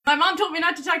mom told me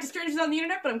not to talk to strangers on the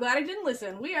internet, but I'm glad I didn't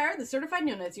listen. We are the Certified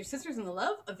Nunas, your sisters in the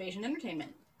love of Asian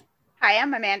entertainment. Hi,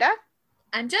 I'm Amanda.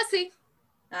 I'm Jessie.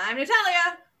 I'm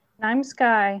Natalia. I'm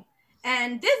Sky.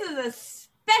 And this is a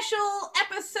special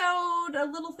episode, a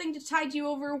little thing to tide you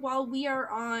over while we are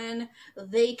on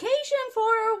vacation for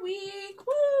a week.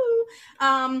 Woo!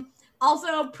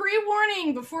 Also,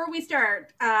 pre-warning before we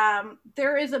start,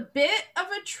 there is a bit of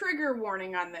a trigger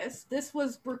warning on this. This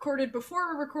was recorded before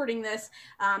we're recording this,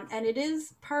 and it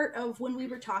is part of when we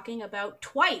were talking about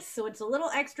Twice, so it's a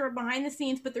little extra behind the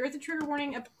scenes, but there is a trigger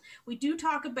warning. We do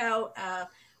talk about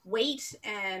weight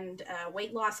and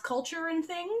weight loss culture and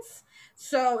things,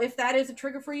 so if that is a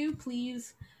trigger for you,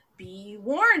 please be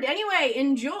warned. Anyway,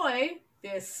 enjoy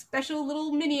this special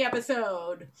little mini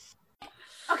episode.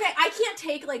 Okay, I can't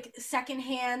take, like,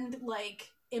 secondhand,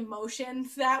 like,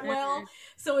 emotions that well.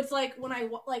 So it's like, when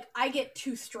I get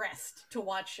too stressed to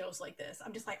watch shows like this.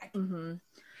 I'm just like, I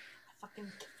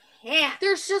fucking can't.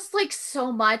 There's just, like,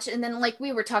 so much. And then, like,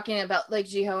 we were talking about, like,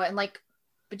 Jiho, and, like,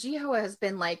 but Jiho has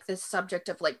been, like, this subject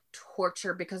of, like,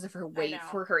 torture because of her weight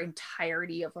for her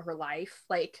entirety of her life.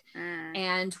 Like,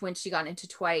 and when she got into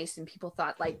Twice, and people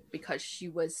thought, like, because she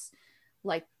was,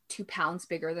 like, 2 pounds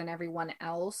bigger than everyone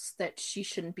else, that she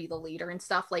shouldn't be the leader and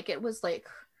stuff. Like, it was like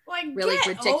really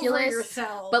ridiculous.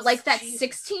 But like that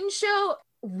 16 show,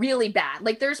 really bad.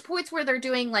 Like, there's points where they're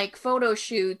doing like photo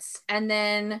shoots and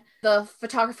then the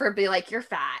photographer would be like, you're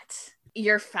fat,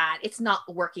 it's not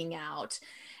working out.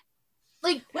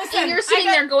 Like, listen, and you're sitting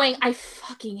there going, I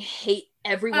fucking hate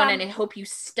everyone and I hope you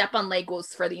step on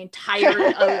Legos for the entire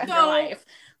of your life.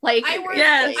 Like, I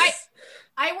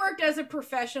worked as a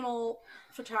professional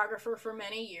photographer for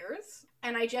many years,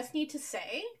 and I just need to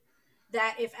say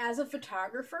that if as a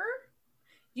photographer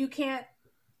you can't,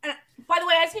 by the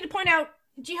way, I just need to point out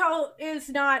Jiho is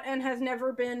not and has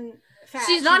never been fat.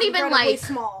 She's not even like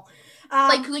small.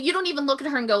 Like, you don't even look at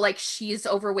her and go like she's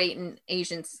overweight and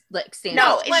Asian like standards.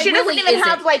 No, like, she doesn't even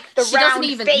have like the she round doesn't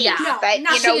even, face that you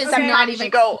know, sometimes you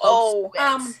go,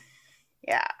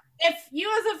 yeah. If you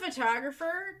as a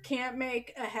photographer can't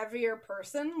make a heavier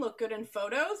person look good in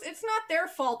photos, it's not their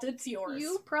fault, it's yours.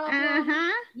 You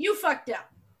problem. You fucked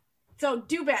up. So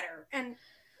do better. And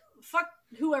fuck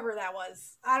whoever that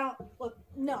was. I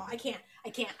can't.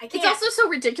 It's also so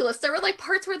ridiculous. There were like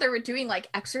parts where they were doing like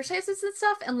exercises and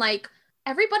stuff, and like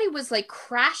everybody was like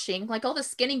crashing. Like all the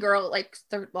skinny girl, like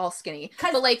they're all skinny,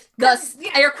 but like the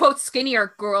air quotes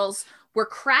skinnier girls were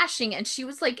crashing, and she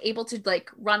was like able to like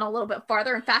run a little bit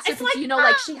farther and faster because like,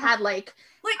 like she had like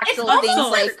it's almost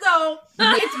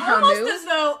as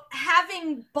though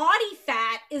having body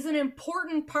fat is an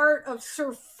important part of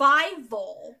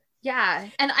survival. Yeah,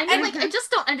 and I mean, like, I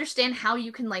just don't understand how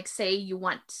you can like say you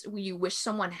wish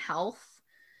someone health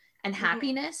and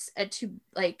happiness, and to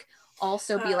like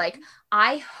also be like,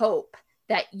 I hope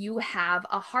that you have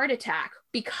a heart attack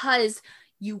because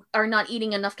you are not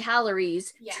eating enough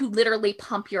calories to literally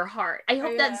pump your heart. I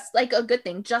hope that's like a good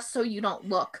thing, just so you don't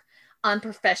look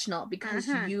unprofessional because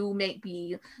you may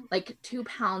be like 2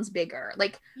 pounds bigger.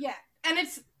 Like, and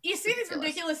you see these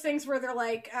ridiculous things where they're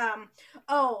like,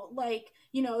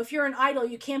 if you're an idol,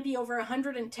 you can't be over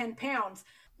 110 pounds.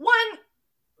 One,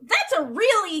 that's a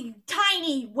really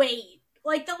tiny weight.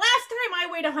 Like, the last time I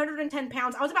weighed 110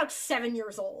 pounds, I was about 7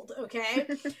 years old, okay?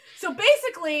 So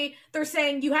basically, they're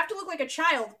saying you have to look like a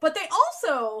child, but they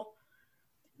also,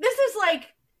 this is,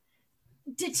 like,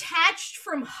 detached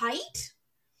from height.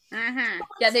 Yeah,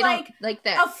 they don't, like,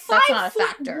 that. That's not a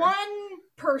factor. 5'1"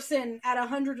 person at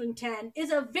 110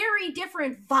 is a very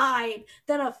different vibe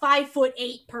than a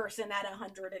 5'8" person at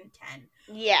 110.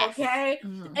 Yes. Okay?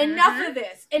 Enough of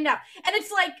this. Enough. And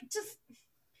it's, like, just...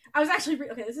 I was actually,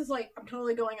 this is like, I'm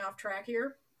totally going off track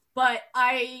here, but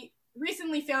I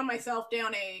recently found myself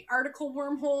down a article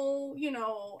wormhole, you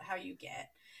know how you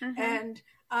get, and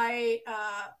I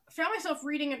found myself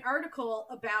reading an article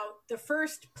about the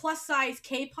first plus-size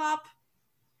K-pop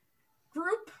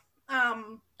group.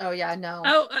 Oh, yeah, no.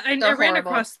 Oh, I ran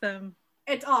across them.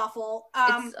 It's awful.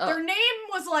 Their name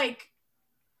was like,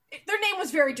 their name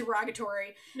was very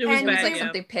derogatory. It was bad, like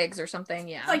something pigs or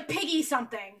something, like piggy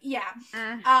something,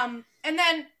 and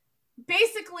then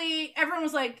basically everyone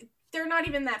was like, they're not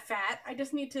even that fat. I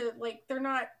just need to, like,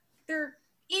 they're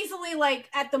easily, like,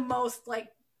 at the most, like,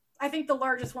 I think the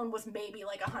largest one was maybe,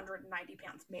 like, 190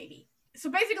 pounds, maybe. So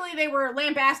basically they were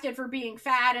lambasted for being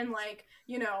fat and, like,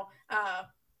 you know,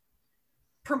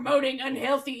 promoting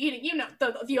unhealthy eating, you know,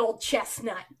 the old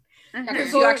chestnut.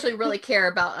 Because you actually really care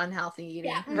about unhealthy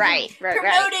eating. Yeah. Right.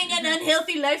 Promoting an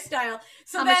unhealthy lifestyle.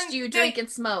 So how much do you drink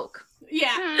and smoke?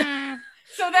 Yeah.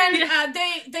 So then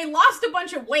they lost a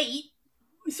bunch of weight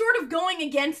sort of going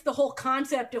against the whole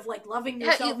concept of like loving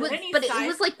yourself at any size. It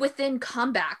was like within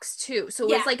comebacks too, so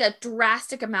it was like a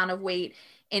drastic amount of weight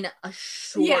in a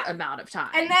short amount of time.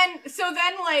 And then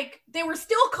like they were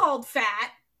still called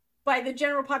fat by the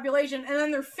general population, and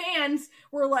then their fans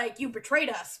were like, you betrayed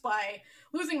us by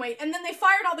losing weight, and then they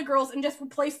fired all the girls and just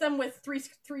replaced them with three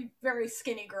very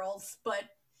skinny girls.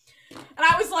 And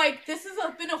I was like, this has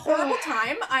been a horrible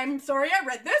time. I'm sorry I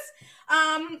read this.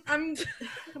 I'm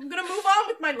gonna move on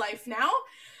with my life now.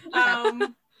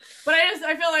 But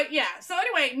I feel like, so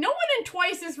anyway, no one in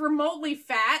Twice is remotely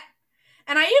fat.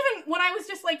 And I even, when I was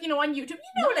just like, on YouTube,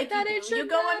 like that you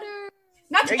go on.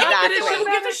 Not to who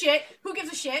gives a shit? Who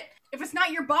gives a shit? If it's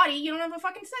not your body, you don't have a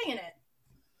fucking say in it.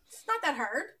 It's not that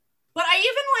hard. But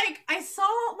I saw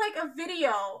a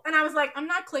video, and I was like, I'm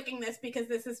not clicking this because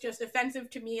this is just offensive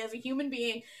to me as a human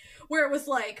being, where it was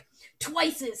like,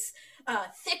 Twice's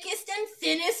thickest and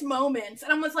thinnest moments.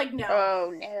 And I was like, no.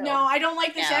 Oh, no. No, I don't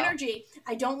like this energy.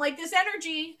 I don't like this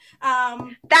energy.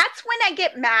 That's when I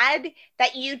get mad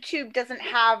that YouTube doesn't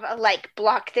have a,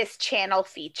 block this channel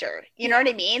feature. You know what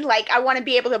I mean? I want to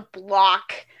be able to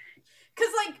block...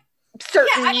 Because,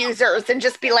 certain users and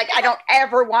just be like, I don't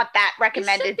ever want that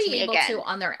recommended to me again. You should be able to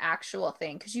on their actual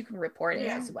thing, because you can report it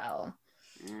as well.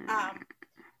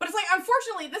 But it's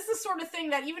unfortunately, this is the sort of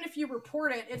thing that even if you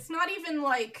report it, it's not even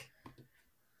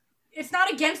it's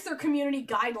not against their community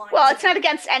guidelines. Well, it's not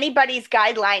against anybody's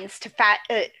guidelines to fat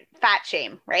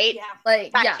shame, right? Yeah.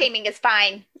 Fat shaming is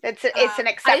fine. It's an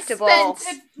acceptable. I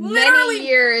spent many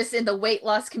years in the weight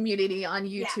loss community on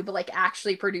YouTube,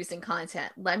 actually producing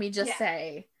content. Let me just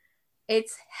say,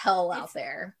 it's hell out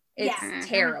there. It's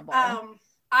terrible.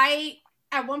 I,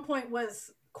 at one point,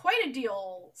 was quite a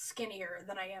deal skinnier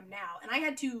than I am now, and I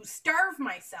had to starve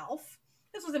myself.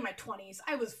 This was in my 20s.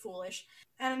 I was foolish.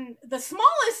 And the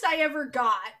smallest I ever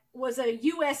got was a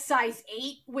US size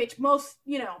 8, which most,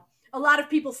 a lot of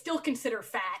people still consider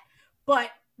fat, but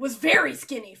was very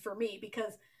skinny for me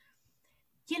because,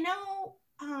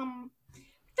 I'm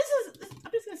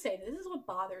just going to say this is what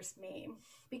bothers me,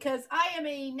 because I am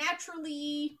a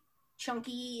naturally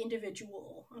chunky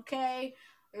individual, okay?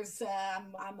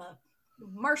 I'm a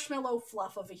marshmallow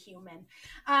fluff of a human.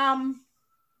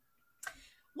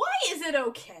 Why is it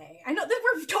okay? I know that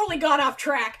we've totally gone off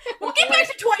track. We'll get back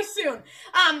to Twice soon.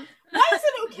 Why is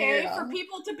it okay for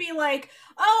people to be like,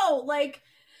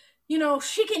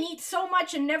 she can eat so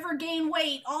much and never gain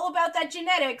weight, all about that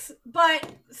genetics, but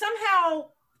somehow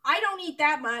I don't eat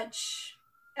that much.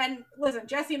 And listen,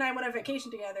 Jessie and I went on vacation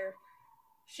together.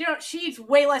 She eats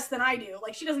way less than I do.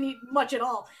 She doesn't eat much at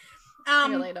all. I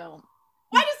really don't.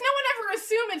 Why does no one ever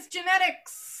assume it's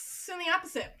genetics and the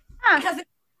opposite? Because it's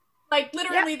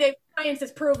literally, science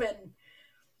has proven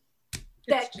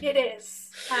that it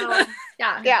is. And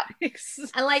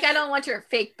I don't want your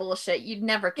fake bullshit. You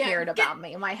never cared about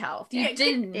me, my health. You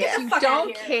didn't. You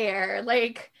don't care.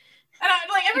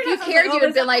 Every if you cared, you would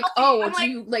have been like, do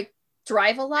you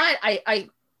drive a lot?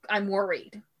 I'm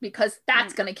worried because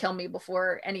that's gonna kill me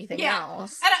before anything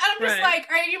else. And I'm just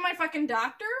are you my fucking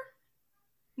doctor?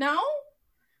 No.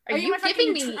 Are you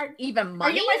giving me even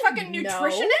money? Are you my fucking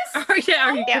nutritionist? Are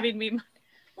you giving me money?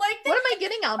 What am I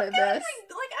getting out of this?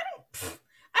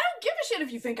 I don't give a shit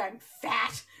if you think I'm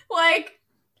fat.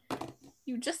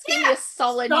 You just gave me a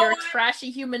solid, you're a trashy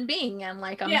human being, and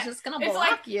I'm just gonna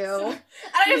block you. And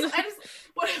I just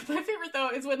my favorite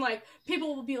though is when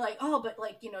people will be like, oh, but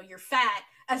you're fat,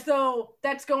 as though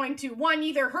that's going to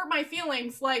either hurt my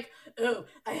feelings, oh,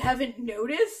 I haven't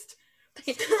noticed.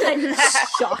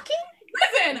 Shocking.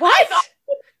 Listen, what? I thought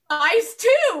size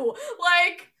too.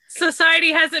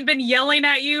 Society hasn't been yelling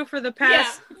at you for the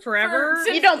past forever.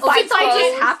 You don't buy clothes.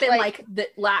 It just happened the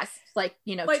last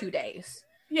 2 days.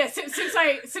 Yeah, since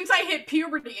I hit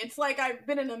puberty, it's I've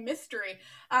been in a mystery.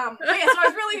 So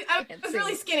I was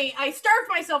really skinny. I starved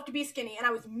myself to be skinny, and I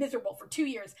was miserable for 2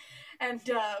 years. And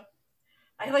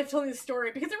I like telling this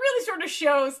story because it really sort of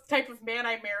shows the type of man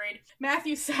I married.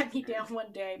 Matthew sat me down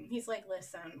one day. He's like,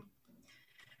 listen,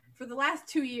 for the last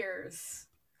 2 years,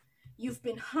 you've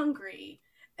been hungry.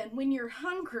 And when you're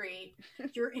hungry,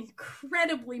 you're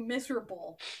incredibly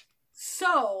miserable.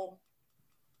 So,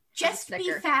 just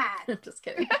be fat. Just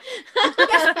kidding.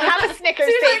 Have a Snickers,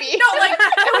 baby. he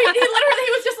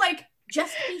was just like,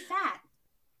 just be fat.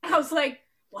 And I was like,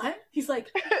 what? He's like,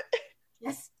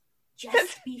 just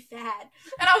be fat.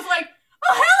 And I was like,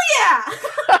 oh, hell yeah!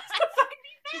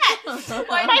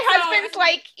 My husband's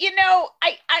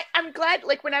I'm glad,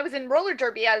 when I was in roller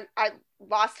derby, I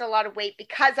lost a lot of weight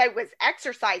because I was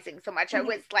exercising so much. I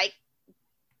was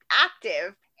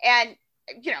active, and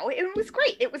it was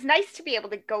great. It was nice to be able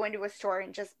to go into a store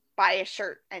and just buy a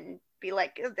shirt and be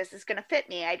like, oh, this is going to fit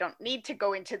me. I don't need to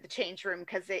go into the change room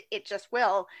because it just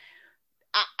will.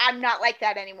 I'm not like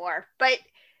that anymore. But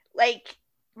like,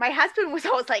 my husband was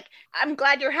always like, I'm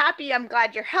glad you're happy. I'm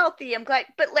glad you're healthy. I'm glad,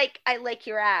 but like, I like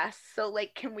your ass. So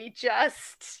like, can we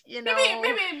just, maybe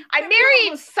I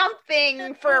married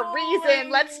something for a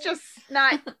reason. Let's just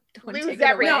not lose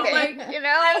everything,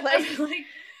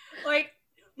 like,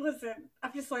 listen,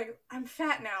 I'm just like, I'm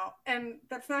fat now, and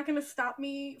that's not going to stop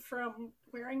me from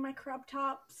wearing my crop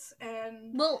tops.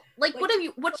 And well, like what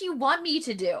do you want me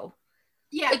to do?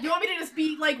 Yeah, like, you want me to just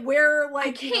be like wear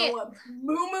like a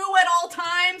muumuu at all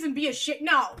times and be a shit?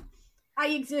 No, I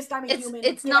exist. I'm a human.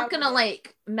 It's not gonna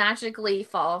like magically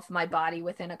fall off my body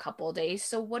within a couple of days.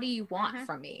 So what do you want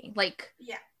from me? Like,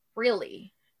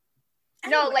 really?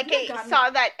 No, anyway, like I saw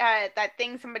that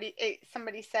thing somebody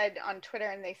said on Twitter,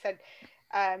 and they said,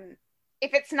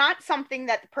 if it's not something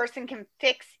that the person can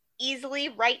fix easily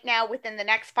right now within the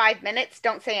next 5 minutes,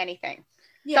 don't say anything.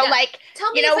 Yeah. So like,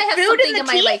 tell me if I have something in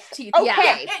my like teeth.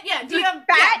 Okay. Yeah. Do you have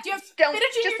spinach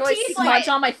in your teeth? Smudge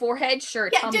on my forehead? Sure.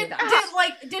 Tell me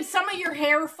that. Did some of your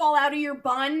hair fall out of your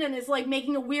bun and is like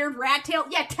making a weird rat tail?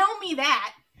 Yeah. Tell me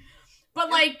that.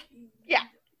 But like,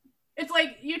 it's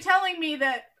like you telling me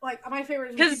that like my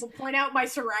favorite is when people point out my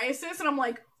psoriasis, and I'm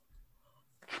like,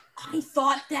 I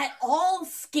thought that all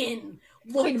skin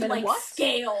looked like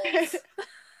scales.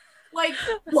 Like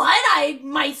what?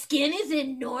 My skin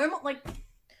isn't normal. Like,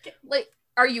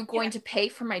 are you going to pay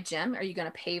for my gym? Are you going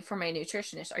to pay for my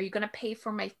nutritionist? Are you going to pay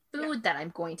for my food that I'm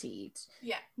going to eat?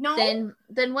 Yeah. No.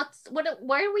 Then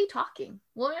why are we talking?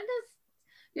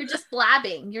 You're just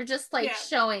blabbing. You're just like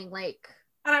showing like.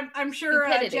 And I'm sure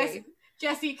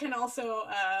Jesse can also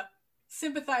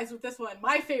sympathize with this one.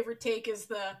 My favorite take is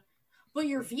well,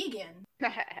 you're vegan.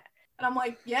 And I'm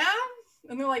like, yeah.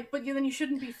 And they're like, but then you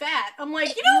shouldn't be fat. I'm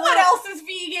like, you know what else is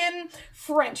vegan?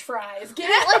 French fries. Get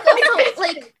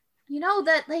it?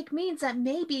 That like means that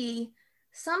maybe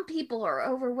some people are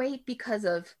overweight because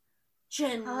of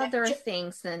other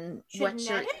things than what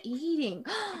you're eating.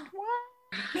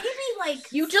 Maybe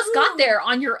like you just got there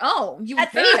on your own. You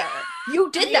there.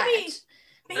 You did that.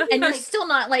 And you're still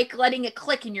not like letting it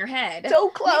click in your head. So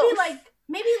close.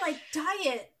 Maybe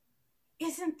diet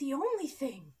isn't the only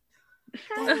thing.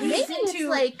 Maybe it's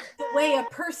like the way a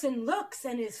person looks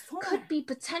and is formed. Could be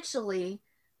potentially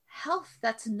health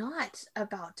that's not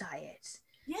about diet.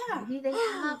 Yeah. Maybe they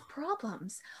have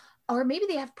problems. Or maybe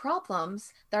they have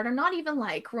problems that are not even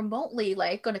like remotely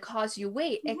like going to cause you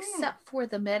weight, except for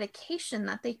the medication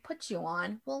that they put you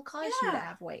on will cause you to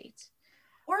have weight.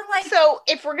 Or like, so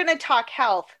if we're going to talk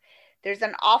health, there's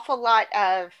an awful lot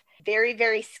of very,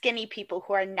 very skinny people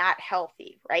who are not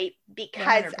healthy, right?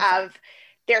 Because 100%. Of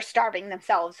they're starving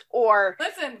themselves or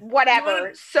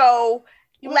whatever.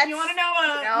 You want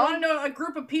to know a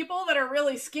group of people that are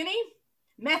really skinny?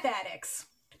 Meth addicts.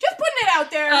 Just putting it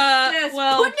out there.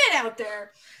 Putting it out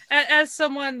there. As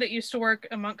someone that used to work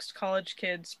amongst college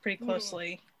kids pretty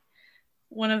closely,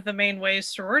 one of the main ways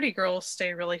sorority girls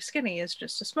stay really skinny is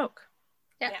just to smoke.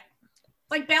 Yeah.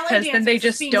 Like ballet dancers. Because then they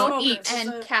just don't eat.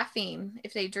 And caffeine.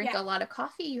 If they drink a lot of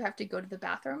coffee, you have to go to the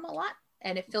bathroom a lot,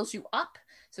 and it fills you up.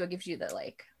 So it gives you the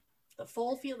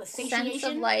full feel, the satiation. Sense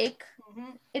of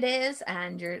it is,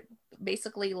 and you're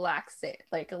basically laxate.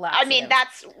 I mean,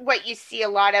 that's what you see a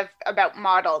lot of about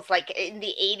models. Like in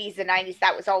the 80s and 90s,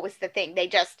 that was always the thing. They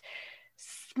just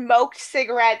smoked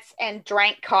cigarettes and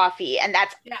drank coffee, and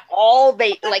that's all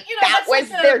they that was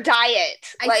their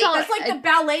diet. That's like the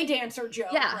ballet dancer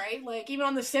joke, right? Like even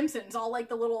on The Simpsons, all like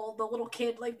the little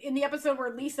kid, like in the episode where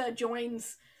Lisa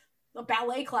joins a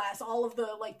ballet class, all of the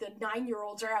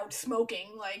 9-year-olds are out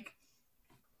smoking.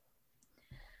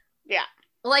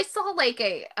 Well, I saw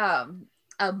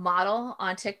a model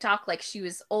on TikTok, she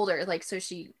was older, so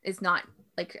she is not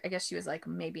I guess she was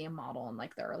maybe a model in the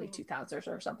early 2000s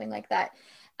or something like that,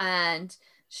 and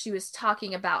she was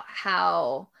talking about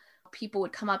how people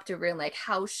would come up to her and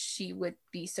how she would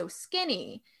be so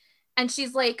skinny, and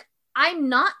she's like, I'm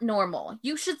not normal.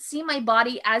 You should see my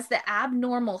body as the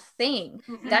abnormal thing.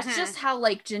 That's just how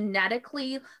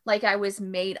genetically I was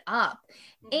made up.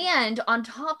 And on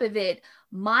top of it,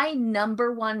 my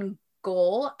number one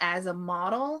goal as a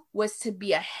model was to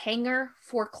be a hanger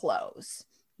for clothes.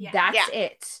 That's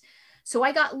it. So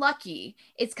I got lucky.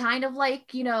 It's kind of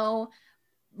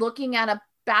looking at a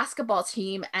basketball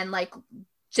team and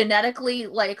genetically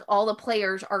all the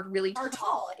players are really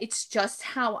tall. It's just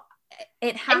how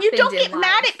it happens. And you don't get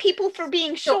mad at people for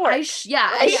being short. I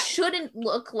shouldn't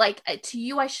look to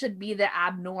you. I should be the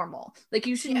abnormal.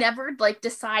 You should never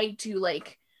decide to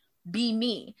be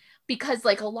me, because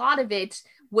a lot of it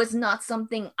was not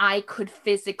something I could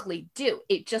physically do.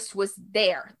 It just was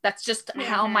there. That's just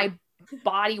how my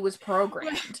body was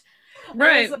programmed.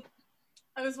 Right.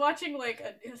 I was watching like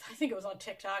I think it was on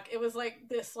TikTok. It was like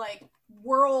this like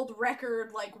world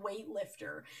record like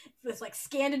weightlifter, this like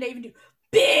Scandinavian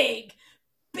dude,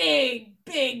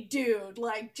 big dude,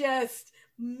 like just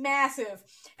massive.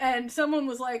 And someone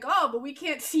was like, "Oh, but we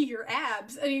can't see your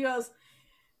abs." And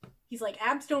he's like,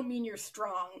 "Abs don't mean you're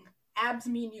strong. Abs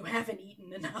mean you haven't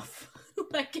eaten enough."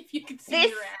 Like if you could see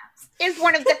your abs. Is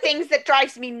one of the things that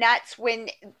drives me nuts when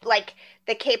like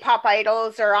the K-pop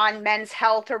idols are on Men's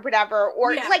Health or whatever,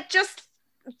 or like just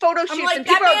photo shoots, like, and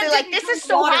people will be like, "This is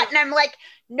so hot," and I'm like,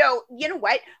 "No, you know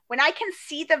what? When I can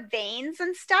see the veins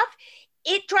and stuff,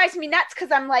 it drives me nuts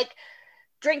because I'm like,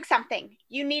 drink something.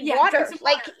 You need water.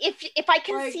 Like if I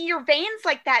can see your veins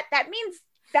like that, that means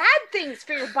bad things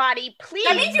for your body. Please.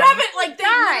 That means you haven't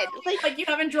like you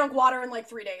haven't drunk water in like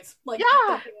 3 days. Like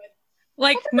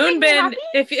Like Moonbin,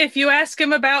 if you ask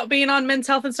him about being on Men's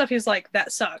Health and stuff, he's like,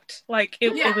 that sucked. Like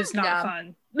it was not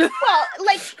fun. Well,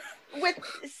 like with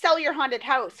Sell Your Haunted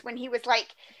House, when he was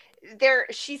like,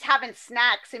 she's having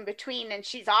snacks in between and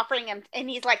she's offering him, and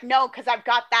he's like, no, because I've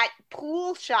got that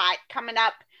pool shot coming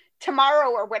up tomorrow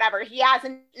or whatever. He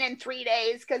hasn't in 3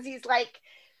 days because he's like,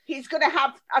 he's gonna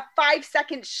have a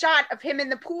 5-second shot of him in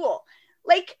the pool.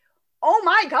 Like, oh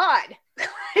my God.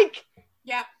 Like,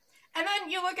 yeah. And then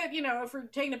you look at, if we're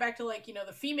taking it back to like,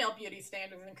 the female beauty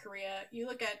standards in Korea, you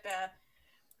look at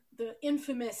the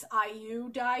infamous IU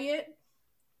diet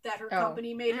that her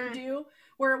company made her do,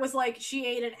 where it was like she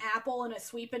ate an apple and a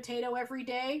sweet potato every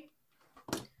day.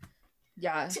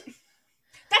 Yeah.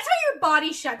 That's how your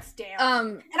body shuts down.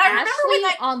 And I remember when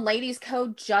on Ladies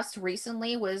Code just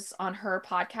recently was on her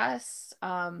podcast.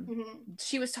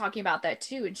 She was talking about that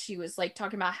too, and she was like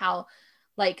talking about how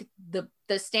like the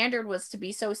standard was to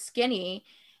be so skinny,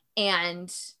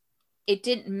 and it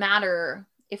didn't matter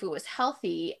if it was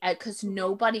healthy because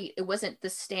it wasn't the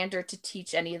standard to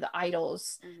teach any of the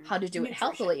idols how to do it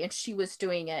healthily, and she was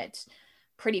doing it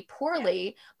pretty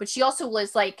poorly. But she also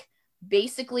was like,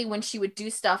 basically when she would do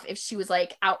stuff, if she was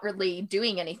like outwardly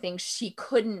doing anything, she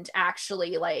couldn't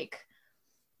actually like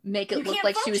make it look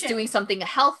like she was doing something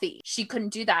healthy. She couldn't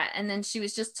do that. And then she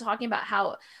was just talking about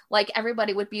how like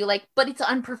everybody would be like, but it's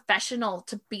unprofessional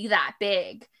to be that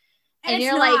big. And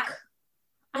you're like,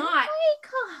 I'm like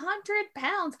 100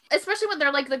 pounds, especially when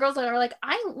they're like the girls that are like,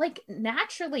 I like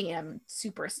naturally am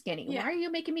super skinny. Why are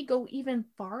you making me go even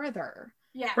farther?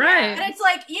 Yeah. Right. And it's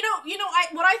like,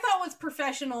 what I thought was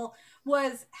professional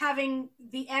was having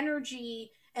the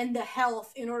energy and the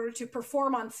health in order to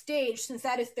perform on stage, since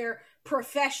that is their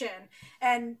profession.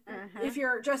 And if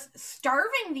you're just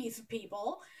starving these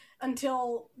people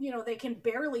until, they can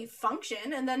barely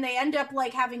function, and then they end up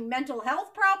like having mental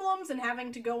health problems and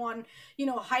having to go on,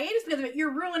 hiatus because of it,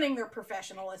 you're ruining their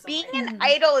professionalism. Being an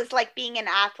idol is like being an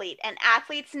athlete, and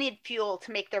athletes need fuel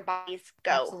to make their bodies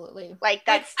go. Absolutely. Like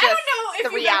that's just I don't know if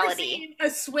the you've reality. ever seen a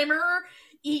swimmer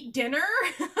eat dinner.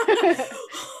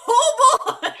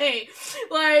 Oh boy.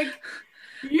 Like,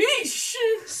 yeesh.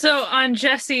 So on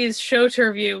Jesse's show to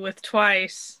review with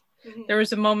Twice, there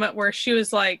was a moment where she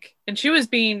was like, and she was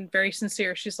being very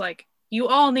sincere, she's like, you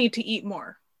all need to eat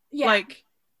more. Yeah. Like,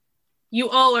 you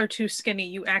all are too skinny.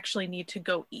 You actually need to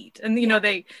go eat. And,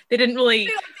 they didn't really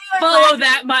follow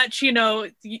that much, you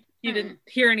didn't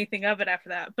hear anything of it after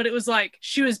that. But it was like,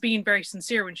 she was being very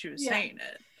sincere when she was saying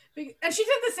it. And she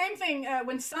said the same thing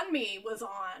when Sunmi was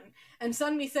on. And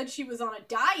Sunmi said she was on a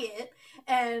diet.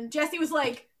 And Jesse was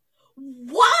like,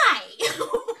 why?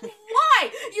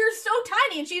 Why? You're so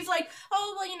tiny. And she's like,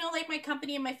 oh, well, like my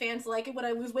company and my fans like it when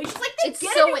I lose weight. She's like, it's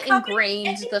so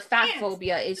ingrained. The fat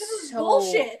phobia is so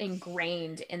bullshit.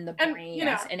 Ingrained in the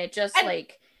brains. And it just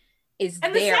is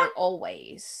there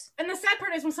always. And the sad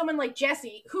part is when someone like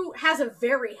Jessie, who has a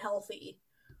very healthy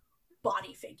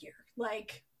body figure,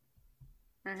 like,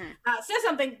 says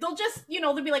something, they'll just,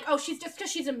 they'll be like, oh, she's just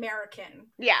because she's American.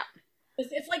 Yeah.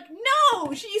 It's like,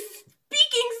 no, she's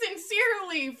speaking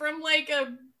sincerely from like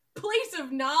a place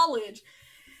of knowledge.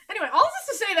 Anyway, all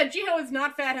this to say that Jihyo is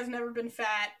not fat, has never been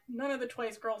fat. None of the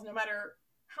Twice girls, no matter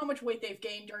how much weight they've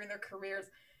gained during their careers.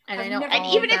 And I know and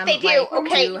even if they do,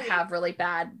 do have really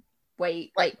bad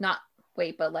weight, like not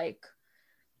weight, but like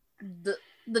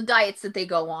the diets that they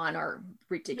go on are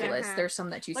ridiculous. There's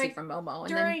some that you see from Momo,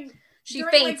 and then she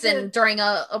faints during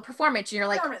a performance, and you're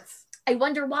like, I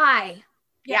wonder why.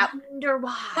 Yeah. I wonder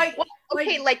why.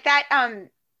 Like that,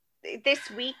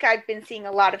 this week I've been seeing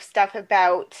a lot of stuff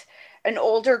about an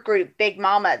older group, Big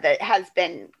Mama, that has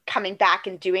been coming back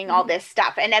and doing all this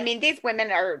stuff. And I mean, these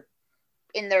women are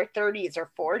in their 30s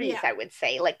or 40s, I would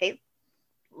say. Like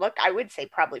look, I would say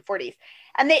probably 40s,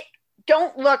 and they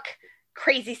don't look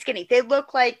crazy skinny. They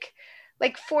look like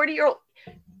 40-year-old.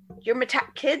 Your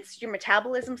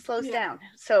metabolism slows down,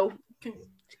 so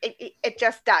it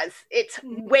just does. It's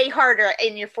way harder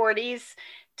in your 40s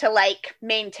to like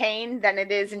maintain than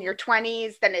it is in your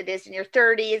 20s, than it is in your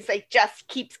 30s. It just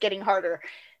keeps getting harder,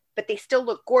 but they still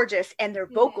look gorgeous, and their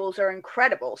vocals are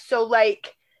incredible. So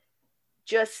like,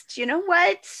 just, you know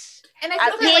what? And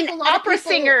I mean, like a lot opera of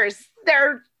people, singers,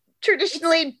 they're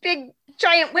traditionally big,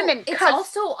 giant women. It's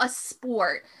also a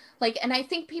sport. Like, and I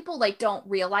think people like don't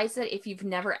realize it if you've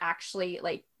never actually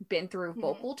like been through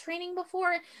vocal training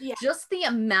before. Yeah. Just the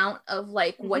amount of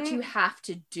like what you have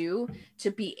to do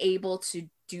to be able to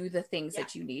do the things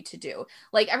that you need to do.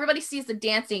 Like, everybody sees the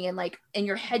dancing and like in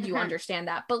your head you understand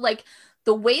that, but like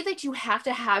the way that you have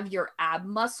to have your ab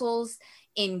muscles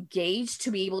engaged to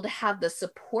be able to have the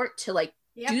support to like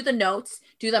do the notes,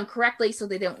 do them correctly so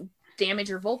they don't damage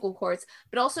your vocal cords,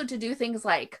 but also to do things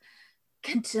like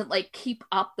to like keep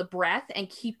up the breath and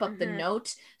keep up the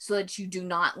note so that you do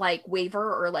not like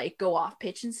waver or like go off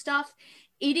pitch and stuff.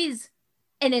 It is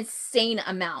an insane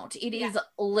amount. It is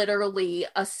literally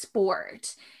a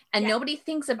sport, and nobody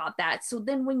thinks about that. So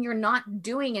then when you're not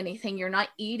doing anything, you're not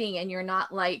eating, and you're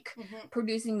not like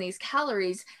producing these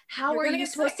calories, how are you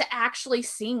supposed to actually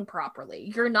sing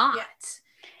properly? You're not.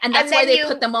 And that's why they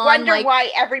put them on. Wonder like,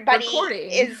 why everybody recording.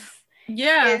 is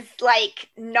like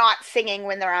not singing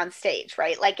when they're on stage,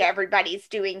 right? Like everybody's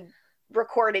doing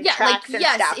recorded tracks and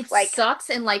stuff. It like, sucks,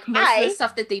 and like most of the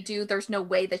stuff that they do, there's no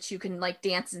way that you can like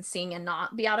dance and sing and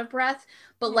not be out of breath.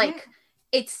 But like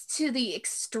it's to the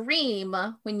extreme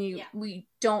when we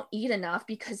don't eat enough,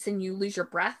 because then you lose your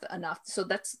breath enough. So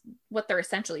that's what they're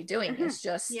essentially doing is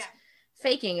just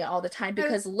faking it all the time,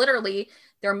 because literally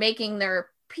they're making their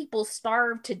people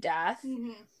starve to death.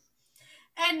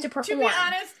 And to be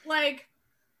honest, like,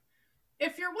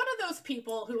 if you're one of those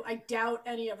people, who I doubt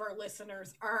any of our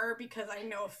listeners are, because I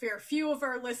know a fair few of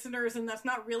our listeners, and that's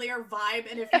not really our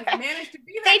vibe. And if you've managed to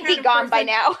be that, they'd be gone by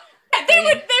now. They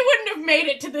wouldn't have made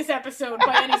it to this episode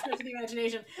by any stretch of the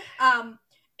imagination.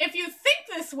 If you think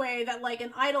this way, that like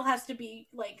an idol has to be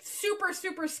like super,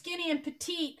 super skinny and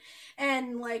petite,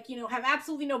 and like, you know, have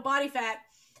absolutely no body fat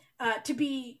to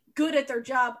be good at their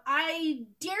job, I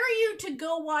dare you to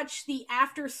go watch the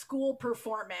after school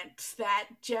performance that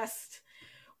just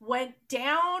went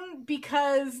down,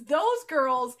 because those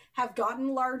girls have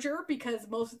gotten larger, because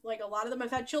a lot of them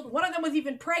have had children. One of them was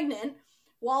even pregnant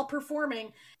while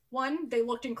performing. One, they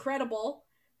looked incredible.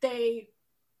 They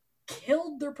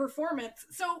killed their performance.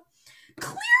 So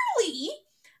clearly,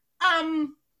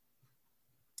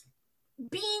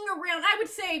 being around, I would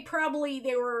say probably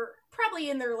they were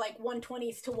in their like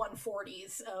 120s to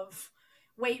 140s of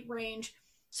weight range.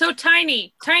 So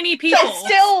tiny people.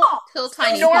 Still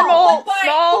tiny. Normal,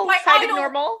 small, kind of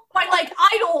normal. By like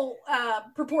idol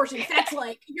proportions, that's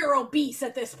like you're obese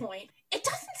at this point. It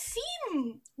doesn't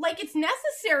seem like it's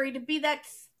necessary to be that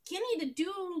skinny to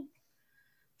do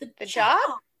the job.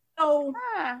 So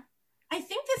I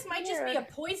think this might just be a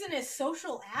poisonous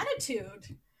social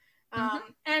attitude.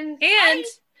 And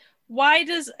why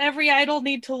does every idol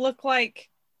need to look like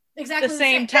exactly the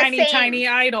same tiny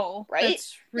idol? Right?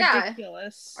 That's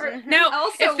ridiculous. Now,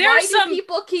 also, if there's why do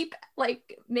people keep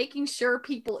like making sure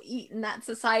people eat in that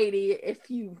society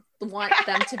if you want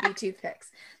them to be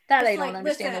toothpicks? That I don't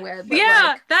understand the way.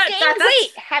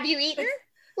 Wait, have you eaten?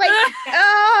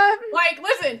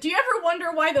 Listen, do you ever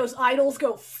wonder why those idols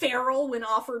go feral when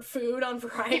offered food on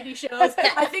variety shows?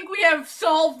 I think we have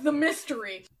solved the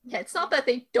mystery. Yeah, it's not that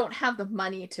they don't have the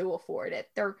money to afford it.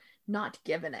 They're not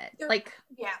given it.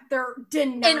 They're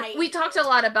denied. And we talked a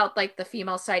lot about like the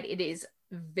female side. It is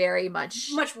very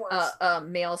much worse.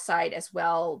 Male side as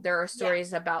well. There are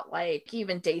stories about like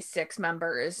even Day 6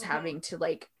 members having to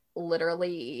like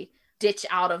literally ditch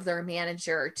out of their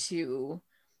manager to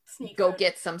go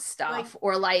get some stuff,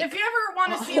 or like if you ever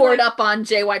want to see hoard up on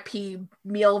JYP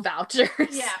meal vouchers.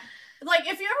 Yeah, like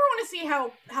if you ever want to see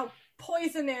how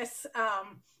poisonous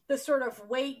the sort of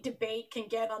weight debate can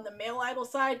get on the male idol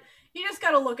side, you just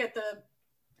got to look at the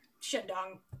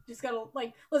Shindong. Just got to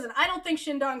listen. I don't think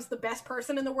Shindong's the best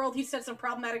person in the world. He said some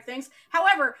problematic things.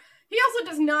 However, he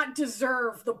also does not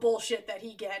deserve the bullshit that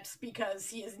he gets because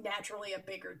he is naturally a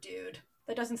bigger dude.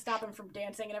 That doesn't stop him from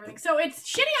dancing and everything. So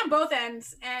it's shitty on both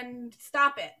ends, and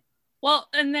stop it. Well,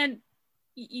 and then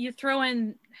you throw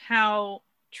in how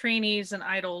trainees and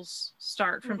idols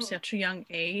start from such a young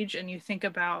age, and you think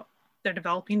about their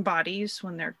developing bodies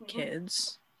when they're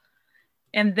kids.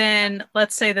 And then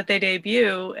let's say that they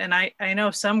debut, and I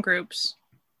know some groups,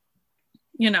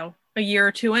 a year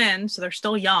or two in, so they're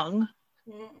still young.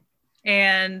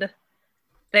 and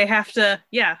they have to,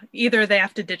 either they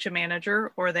have to ditch a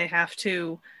manager or they have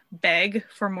to beg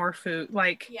for more food,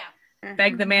 like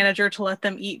beg the manager to let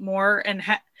them eat more,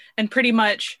 and pretty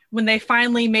much when they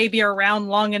finally maybe are around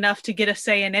long enough to get a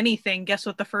say in anything, guess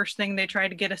what the first thing they try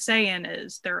to get a say in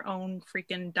is their own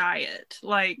freaking diet.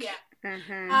 Like,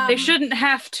 they shouldn't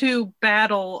have to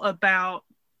battle about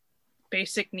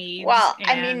basic needs. Well,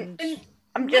 I mean,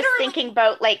 I'm just thinking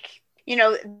about, like, you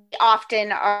know,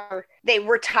 often they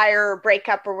retire or break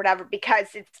up or whatever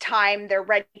because it's time, they're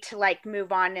ready to like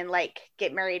move on and like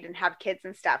get married and have kids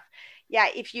and stuff. Yeah,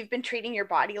 if you've been treating your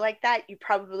body like that, you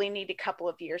probably need a couple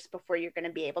of years before you're going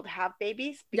to be able to have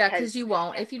babies. Because you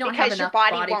won't. If you don't have enough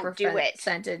body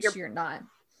percentage, you're not.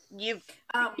 You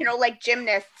know, like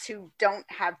gymnasts who don't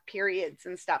have periods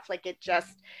and stuff, like it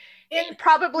just...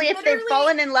 probably if they've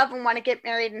fallen in love and want to get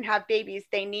married and have babies,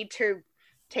 they need to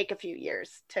take a few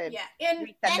years to in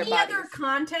any other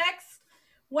context,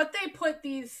 what they put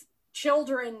these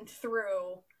children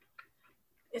through,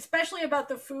 especially about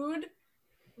the food,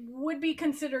 would be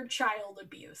considered child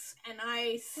abuse. And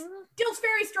I still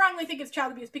very strongly think it's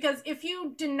child abuse, because if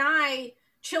you deny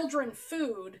children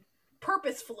food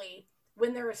purposefully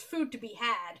when there is food to be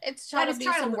had, it's child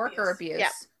abuse and worker abuse.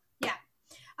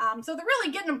 So they're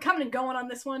really getting them coming and going on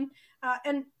this one.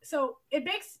 And so it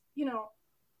makes, you know,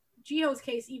 Jiho's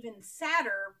case even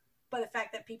sadder by the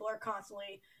fact that people are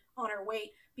constantly on her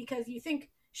weight, because you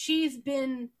think she's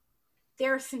been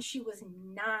there since she was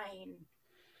 9.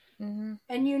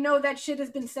 And you know that shit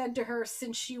has been said to her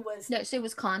since she was... No, she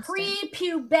was constant.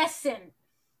 Prepubescent.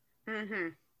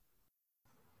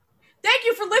 Thank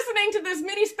you for listening to this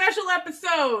mini special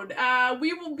episode.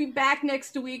 We will be back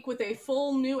next week with a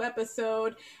full new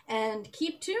episode. And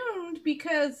keep tuned,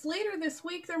 because later this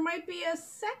week there might be a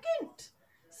second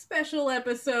special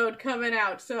episode coming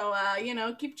out. So, you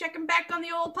know, keep checking back on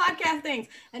the old podcast things.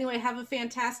 Anyway, have a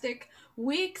fantastic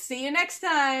week. See you next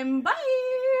time. Bye.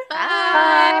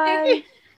 Bye.